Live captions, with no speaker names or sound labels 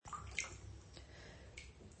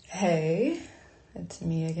Hey, it's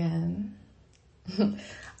me again.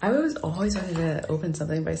 I was always wanted to open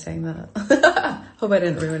something by saying that. Hope I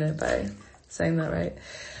didn't ruin it by saying that right.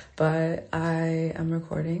 But I am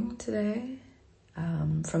recording today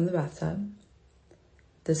from the bathtub.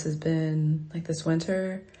 This has been, like this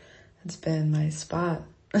winter, it's been my spot.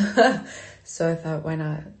 So I thought, why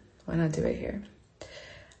not do it here?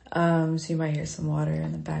 So you might hear some water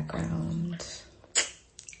in the background.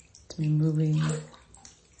 It's me moving.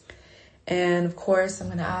 And of course, I'm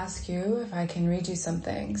going to ask you if I can read you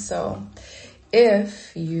something. So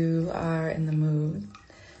if you are in the mood,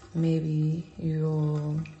 maybe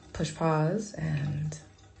you'll push pause and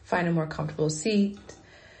find a more comfortable seat,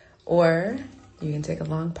 or you can take a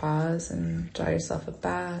long pause and draw yourself a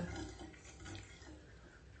bath.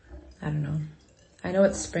 I don't know. I know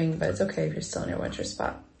it's spring, but it's okay if you're still in your winter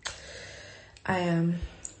spot. I am.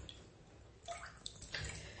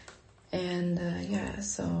 And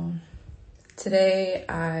so today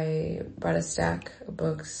I brought a stack of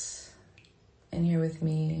books in here with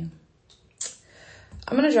me.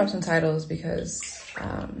 I'm going to drop some titles because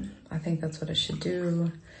I think that's what I should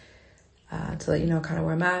do to let you know kind of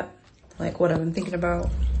where I'm at, like what I've been thinking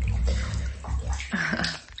about.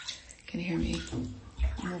 Can you hear me?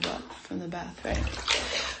 Move up from the bath, right?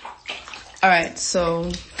 All right, so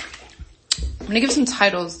I'm going to give some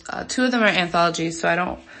titles. Two of them are anthologies, so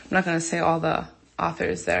I'm not going to say all the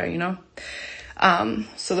authors there, you know?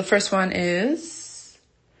 So the first one is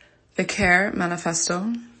The Care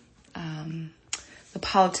Manifesto, The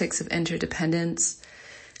Politics of Interdependence.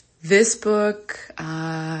 This book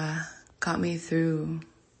got me through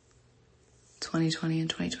 2020 and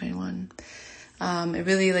 2021. It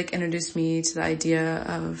really introduced me to the idea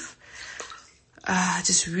of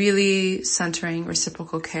just really centering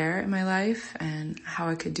reciprocal care in my life and how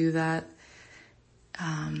I could do that.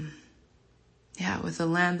 With the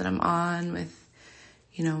land that I'm on, with,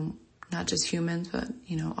 not just humans, but,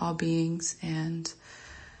 all beings, and,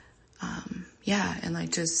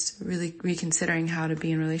 just really reconsidering how to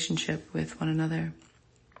be in relationship with one another.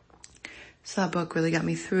 So that book really got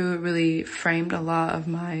me through. It really framed a lot of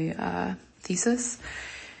my, thesis,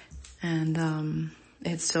 and,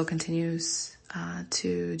 it still continues,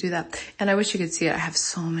 to do that. And I wish you could see it. I have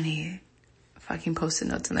so many fucking post-it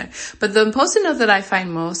notes in there. But the post-it note that I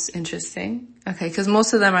find most interesting, because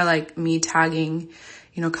most of them are like me tagging,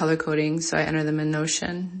 color coding. So I enter them in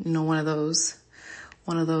Notion, one of those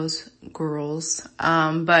girls.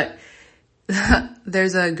 But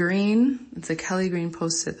there's it's a Kelly green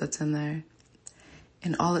post-it that's in there.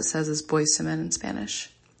 And all it says is Boyz II Men in Spanish.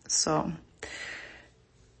 So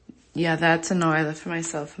yeah, that's a no I left for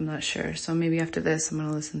myself. I'm not sure. So maybe after this, I'm going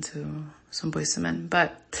to listen to some Boyz II Men.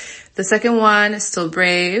 But the second one is Still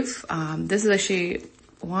Brave. This is actually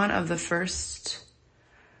one of the first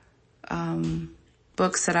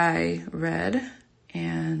books that I read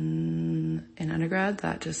in undergrad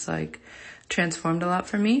that just transformed a lot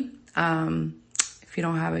for me. If you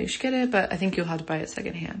don't have it, you should get it, but I think you'll have to buy it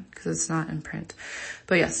secondhand because it's not in print.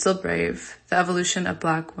 But yeah, Still Brave, The Evolution of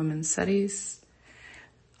Black Women's Studies.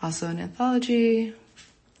 Also an anthology.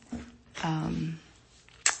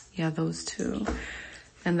 Those two.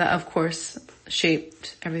 And that, of course,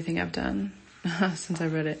 shaped everything I've done since I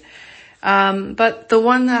read it. But the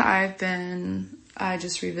one that I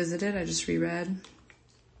just revisited, I just reread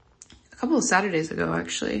a couple of Saturdays ago,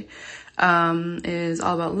 actually, is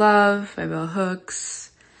All About Love by Bell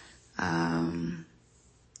Hooks. Have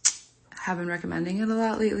been recommending it a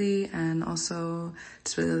lot lately, and also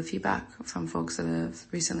just really the feedback from folks that have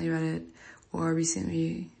recently read it or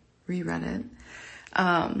recently reread it. So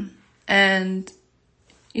I'm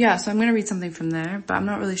going to read something from there, but I'm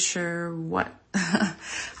not really sure what, I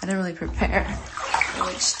didn't really prepare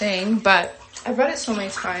which thing, but I've read it so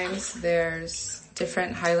many times. There's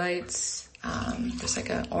different highlights. There's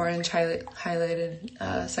an orange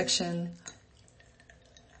highlighted, section.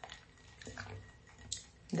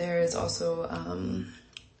 There's also,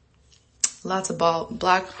 lots of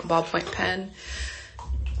black ballpoint pen.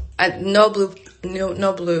 No blue.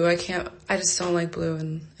 I just don't like blue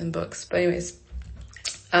in books. But anyways,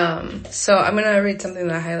 so I'm going to read something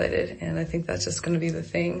that I highlighted, and I think that's just going to be the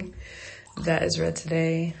thing that is read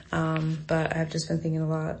today. But I've just been thinking a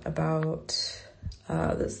lot about,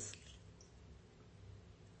 this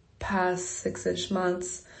past 6-ish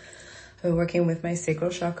months. I've been working with my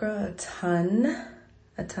sacral chakra a ton.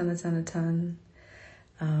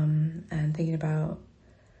 And thinking about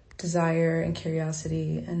desire and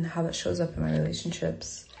curiosity and how that shows up in my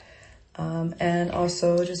relationships. And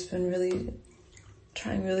also just been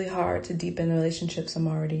trying really hard to deepen relationships I'm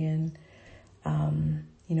already in.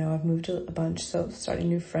 I've moved a bunch, so starting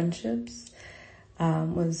new friendships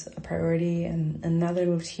was a priority. And now that I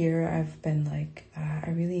moved here, I've been like, I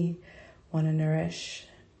really want to nourish,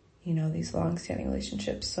 these long-standing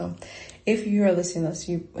relationships. So if you are listening to this,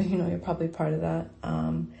 you're probably part of that.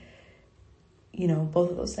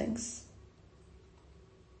 Both of those things.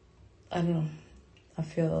 I don't know. I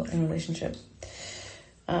feel in relationship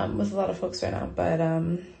with a lot of folks right now, but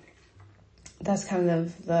that's kind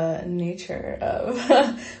of the nature of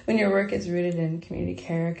when your work is rooted in community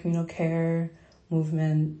care, communal care,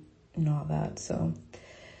 movement, and all that. So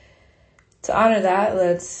to honor that,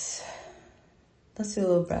 let's do a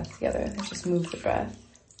little breath together. Let's just move the breath.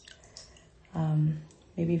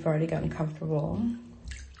 Maybe you've already gotten comfortable.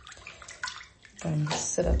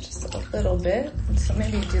 Sit up just a little bit. So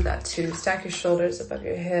maybe you do that too. Stack your shoulders above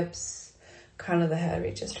your hips. Crown of the head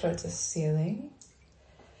reaches towards the ceiling.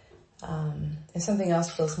 If something else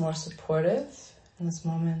feels more supportive in this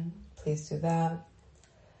moment, please do that.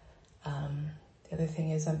 The other thing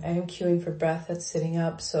is I am cueing for breath that's sitting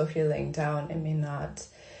up. So if you're laying down, it may not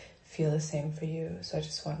feel the same for you. So I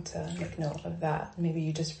just want to make note of that. Maybe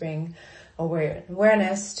you just bring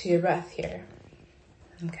awareness to your breath here.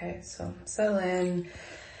 Okay, so settle in.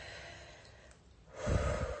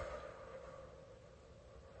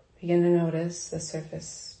 Begin to notice the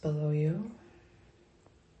surface below you.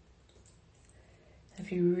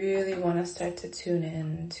 If you really want to start to tune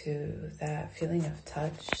in to that feeling of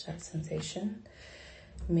touch, that sensation,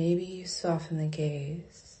 maybe you soften the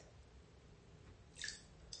gaze,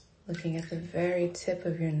 looking at the very tip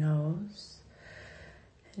of your nose,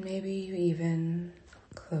 and maybe you even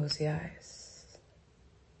close the eyes.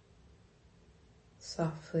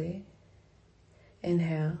 Softly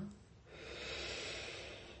inhale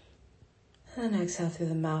and exhale through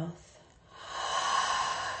the mouth.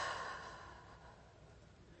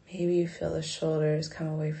 Maybe you feel the shoulders come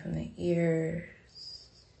away from the ears.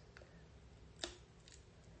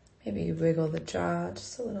 Maybe you wiggle the jaw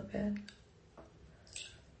just a little bit,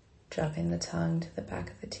 dropping the tongue to the back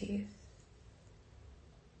of the teeth.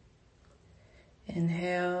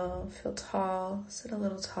 Inhale, feel tall, sit a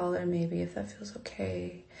little taller maybe if that feels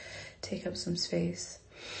okay. Take up some space.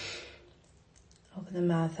 Open the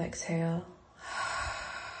mouth, exhale.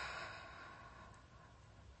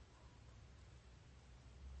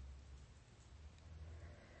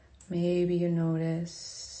 Maybe you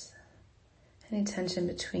notice any tension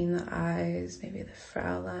between the eyes, maybe the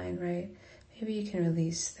frown line, right? Maybe you can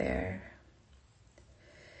release there.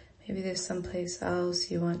 Maybe there's someplace else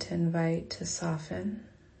you want to invite to soften.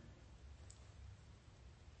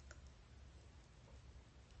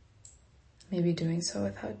 Maybe doing so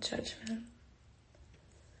without judgment.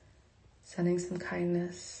 Sending some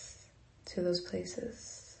kindness to those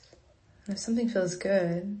places. And if something feels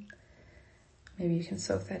good, maybe you can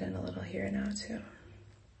soak that in a little here and now too.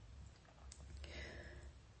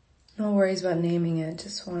 No worries about naming it,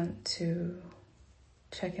 just want to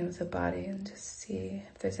check in with the body and just see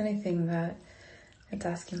if there's anything that it's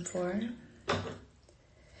asking for.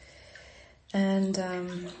 And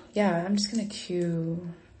I'm just going to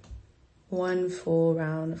cue one full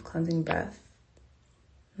round of cleansing breath,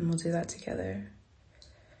 and we'll do that together.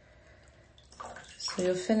 So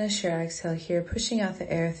you'll finish your exhale here, pushing out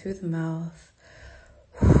the air through the mouth.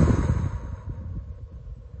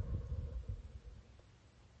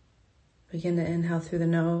 Begin to inhale through the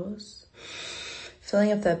nose.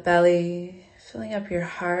 Filling up that belly, filling up your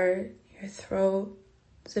heart, your throat,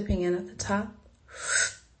 zipping in at the top.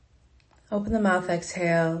 Open the mouth,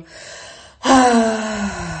 exhale.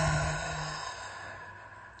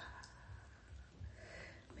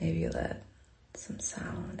 Maybe let some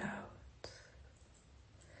sound out.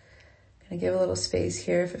 Gonna give a little space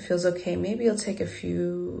here. If it feels okay, maybe you'll take a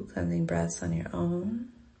few cleansing breaths on your own.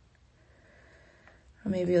 Or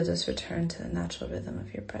maybe you'll just return to the natural rhythm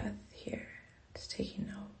of your breath here. Just taking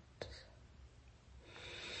note.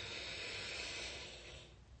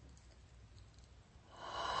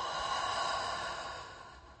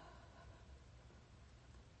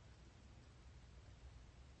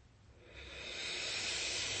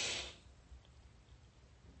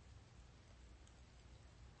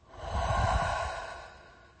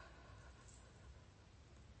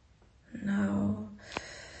 Now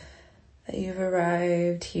that you've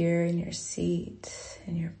arrived here in your seat,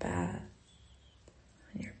 in your bath,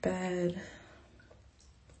 in your bed,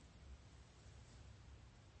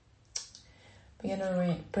 begin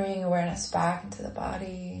to bring awareness back into the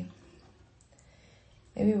body.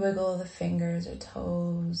 Maybe wiggle the fingers or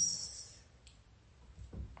toes.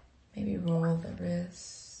 Maybe roll the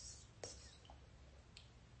wrists.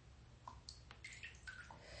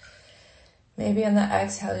 Maybe on the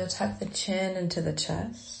exhale, you'll tuck the chin into the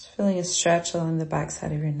chest, feeling a stretch along the back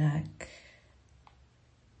side of your neck.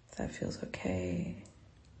 If that feels okay.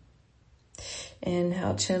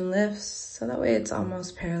 Inhale, chin lifts, so that way it's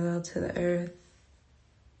almost parallel to the earth.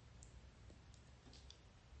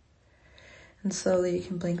 And slowly you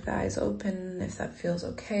can blink the eyes open if that feels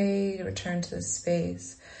okay, to return to the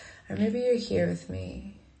space. Or maybe you're here with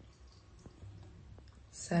me,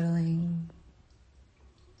 settling,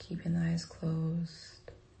 keeping the eyes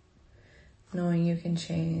closed, knowing you can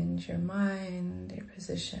change your mind, your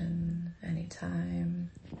position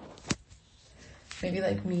anytime. Maybe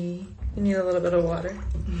like me, you need a little bit of water.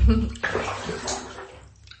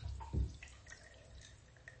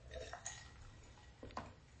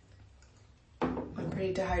 I'm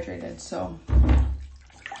pretty dehydrated, so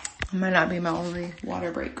it might not be my only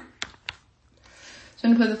water break. So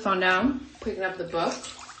I'm gonna put the phone down, picking up the book.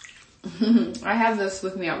 I have this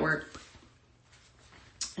with me at work.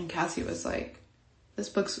 And Cassie was like, this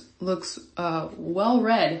book looks well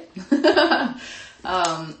read.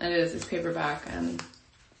 And it is this paperback and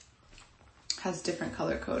has different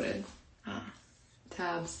color coded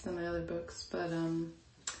tabs than my other books, but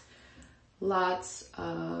lots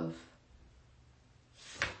of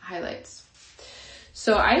highlights.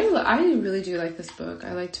 So I really do like this book.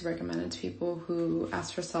 I like to recommend it to people who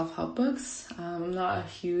ask for self-help books. I'm not a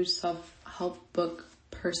huge self-help book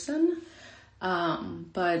person,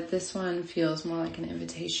 but this one feels more like an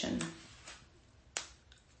invitation.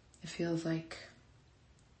 It feels like,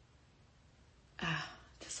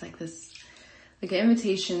 just like this, like an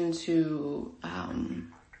invitation to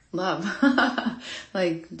love.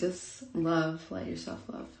 Like just love, let yourself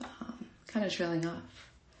love. Kind of trailing off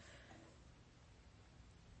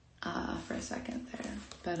for a second there.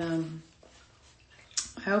 But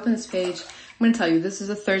I opened this page. I'm going to tell you, this is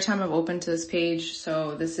the third time I've opened to this page.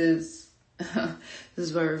 So this is this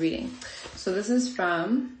is what we're reading. So this is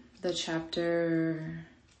from the chapter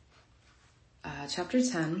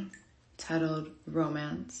 10, titled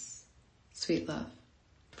Romance, Sweet Love.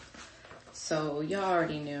 So y'all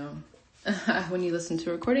already knew when you listen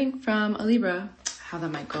to a recording from a Libra how that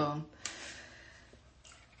might go.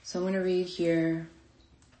 So I'm going to read here.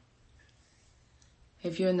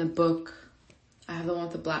 If you're in the book, I have the one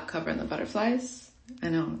with the black cover and the butterflies. I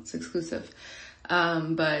know, it's exclusive.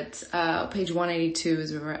 But page 182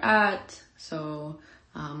 is where we're at. So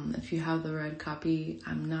if you have the red copy,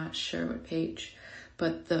 I'm not sure what page.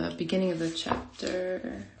 But the beginning of the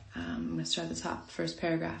chapter, I'm going to start at the top, first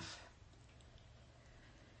paragraph.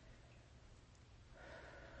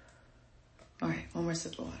 All right, one more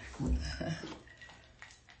sip of water.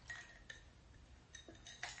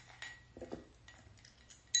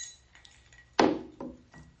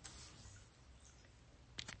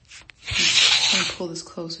 I'm going to pull this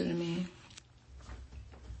closer to me.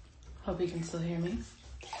 Hope you can still hear me.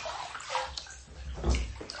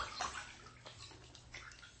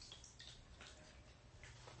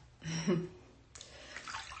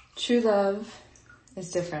 True love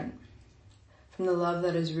is different from the love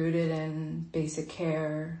that is rooted in basic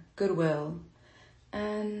care, goodwill,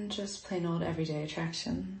 and just plain old everyday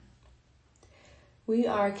attraction. We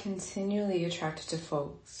are continually attracted to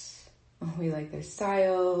folks. We like their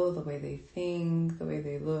style, the way they think, the way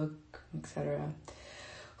they look, etc.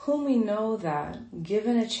 Whom we know that,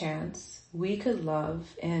 given a chance, we could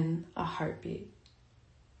love in a heartbeat.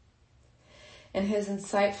 In his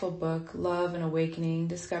insightful book, Love and Awakening,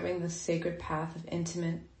 Discovering the Sacred Path of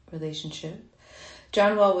Intimate Relationship,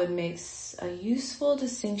 John Wellwood makes a useful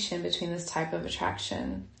distinction between this type of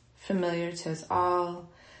attraction, familiar to us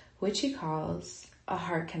all, which he calls a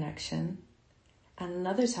heart connection, and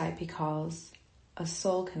another type he calls a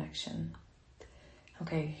soul connection.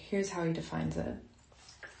 Okay, here's how he defines it.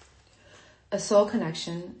 A soul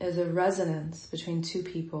connection is a resonance between two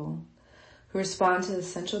people who respond to the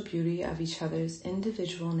essential beauty of each other's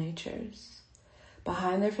individual natures,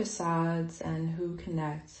 behind their facades, and who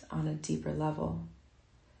connect on a deeper level.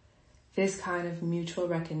 This kind of mutual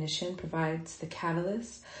recognition provides the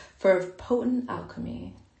catalyst for potent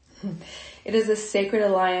alchemy. It is a sacred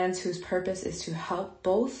alliance whose purpose is to help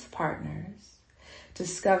both partners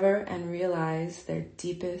discover and realize their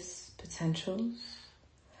deepest potentials,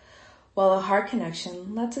 while a heart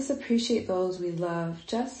connection lets us appreciate those we love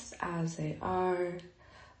just as they are.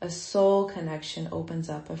 A soul connection opens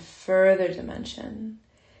up a further dimension,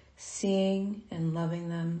 seeing and loving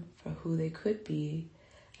them for who they could be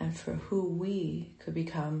and for who we could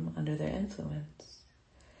become under their influence.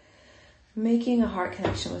 Making a heart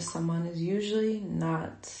connection with someone is usually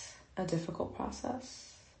not a difficult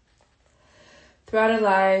process. Throughout our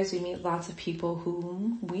lives, we meet lots of people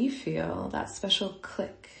whom we feel that special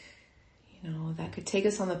click, that could take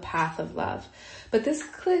us on the path of love. But this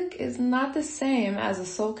click is not the same as a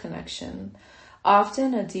soul connection.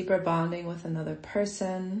 Often a deeper bonding with another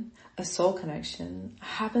person, a soul connection,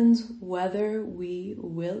 happens whether we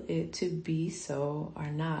will it to be so or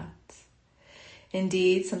not.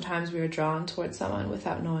 Indeed, sometimes we are drawn towards someone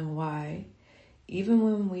without knowing why, even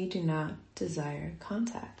when we do not desire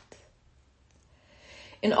contact.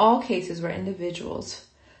 In all cases where individuals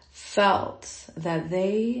felt that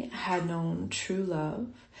they had known true love,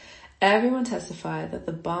 everyone testified that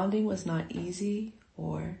the bonding was not easy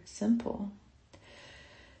or simple.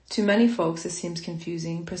 To many folks, this seems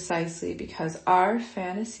confusing precisely because our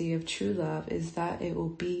fantasy of true love is that it will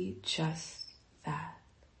be just that,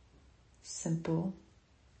 simple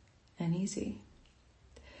and easy.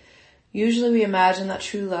 Usually we imagine that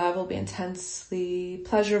true love will be intensely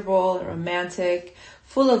pleasurable and romantic,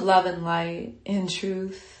 full of love and light. In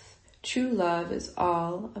truth, true love is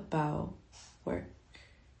all about work.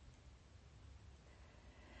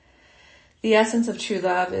 The essence of true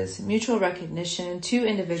love is mutual recognition, two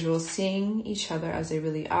individuals seeing each other as they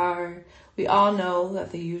really are. We all know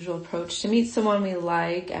that the usual approach to meet someone we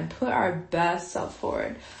like and put our best self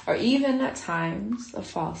forward, or even at times a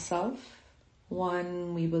false self,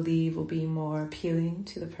 one we believe will be more appealing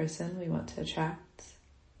to the person we want to attract.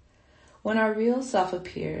 When our real self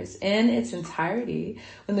appears in its entirety,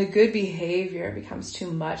 when the good behavior becomes too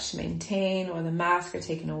much to maintain or the mask are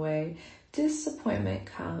taken away, disappointment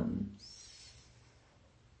comes.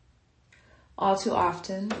 All too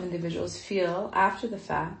often, individuals feel after the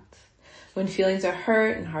fact, when feelings are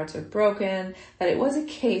hurt and hearts are broken, that it was a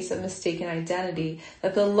case of mistaken identity,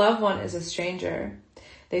 that the loved one is a stranger.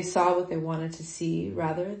 They saw what they wanted to see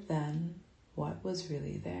rather than what was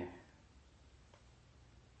really there.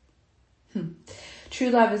 True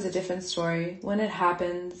love is a different story. When it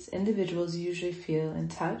happens, individuals usually feel in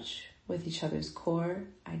touch with each other's core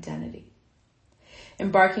identity.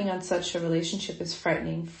 Embarking on such a relationship is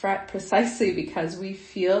frightening, precisely because we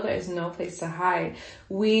feel there is no place to hide.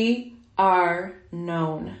 We are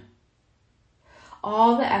known.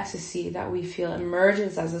 All the ecstasy that we feel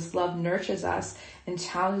emerges as this love nurtures us and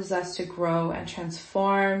challenges us to grow and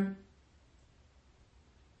transform.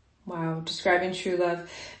 Wow, describing true love,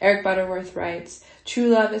 Eric Butterworth writes, "True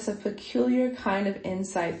love is a peculiar kind of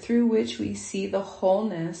insight through which we see the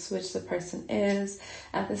wholeness which the person is,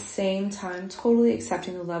 at the same time totally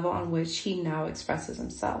accepting the level on which he now expresses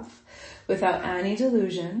himself, without any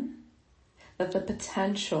delusion that the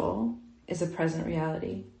potential is a present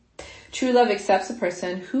reality. True love accepts a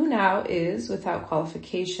person who now is without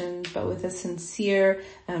qualifications, but with a sincere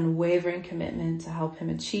and unwavering commitment to help him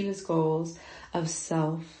achieve his goals of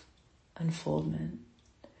self-unfoldment,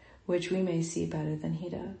 which we may see better than he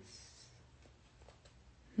does."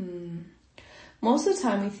 Most of the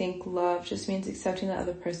time we think love just means accepting the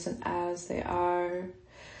other person as they are.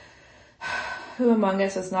 Who among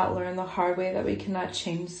us has not learned the hard way that we cannot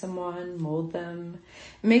change someone, mold them,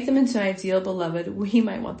 make them into an ideal beloved we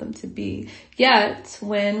might want them to be? Yet,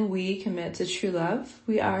 when we commit to true love,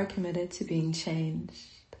 we are committed to being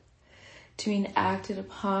changed, to being acted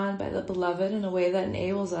upon by the beloved in a way that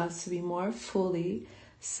enables us to be more fully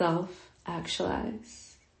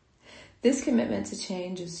self-actualized. This commitment to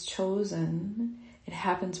change is chosen. It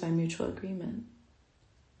happens by mutual agreement.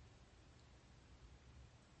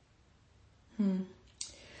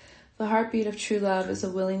 The heartbeat of true love is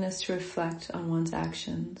a willingness to reflect on one's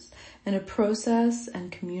actions and to process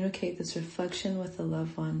and communicate this reflection with the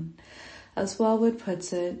loved one. As Wellwood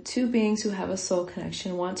puts it, two beings who have a soul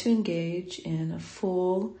connection want to engage in a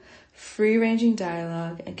full, free-ranging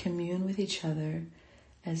dialogue and commune with each other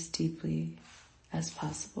as deeply as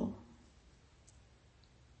possible.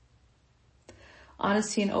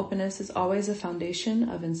 Honesty and openness is always a foundation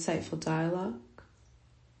of insightful dialogue.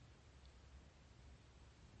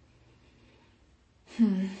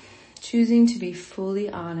 Choosing to be fully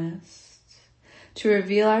honest, to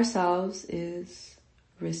reveal ourselves is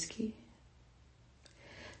risky.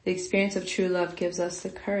 The experience of true love gives us the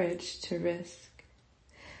courage to risk.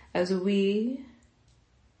 As we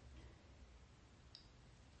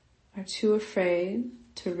are too afraid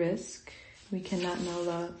to risk, we cannot know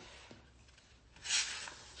love.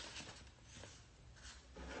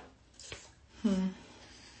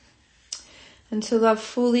 And to love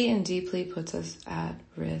fully and deeply puts us at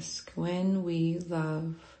risk. When we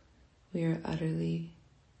love, we are utterly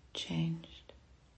changed.